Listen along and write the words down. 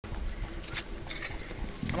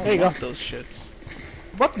There you go. Those shits.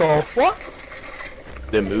 What the fuck?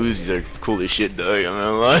 Them Uzis are cool as shit, though. I'm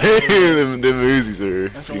not lying. them Uzis are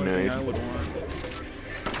That's the pretty only nice. thing I would want.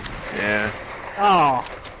 Yeah. Oh.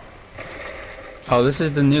 Oh, this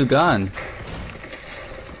is the new gun.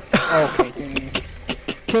 Okay, Timmy.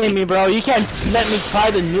 Timmy, bro, you can't let me try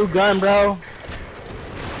the new gun, bro.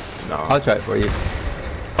 No. I'll try it for you.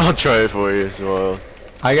 I'll try it for you as well.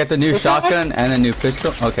 I got the new What's shotgun and a new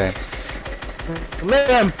pistol. Okay.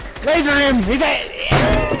 Laser him! Laser him! He got...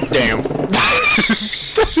 Damn.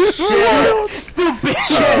 Stupid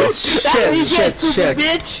Oh, shit! shit, shit,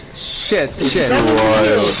 Bitch! shit.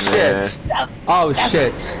 Wild, man. Oh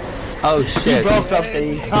shit. Oh He shit. broke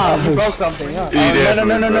something. He broke something, huh? He Oh,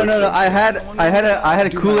 definitely no. broke something. I had a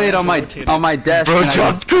Kool-Aid on my desk. Bro and I-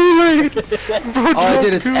 dropped Kool-Aid! Oh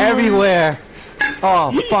dude, it's everywhere.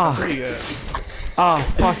 Oh fuck. Pretty good. Oh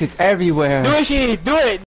fuck, it's everywhere. Do it, she! Do it!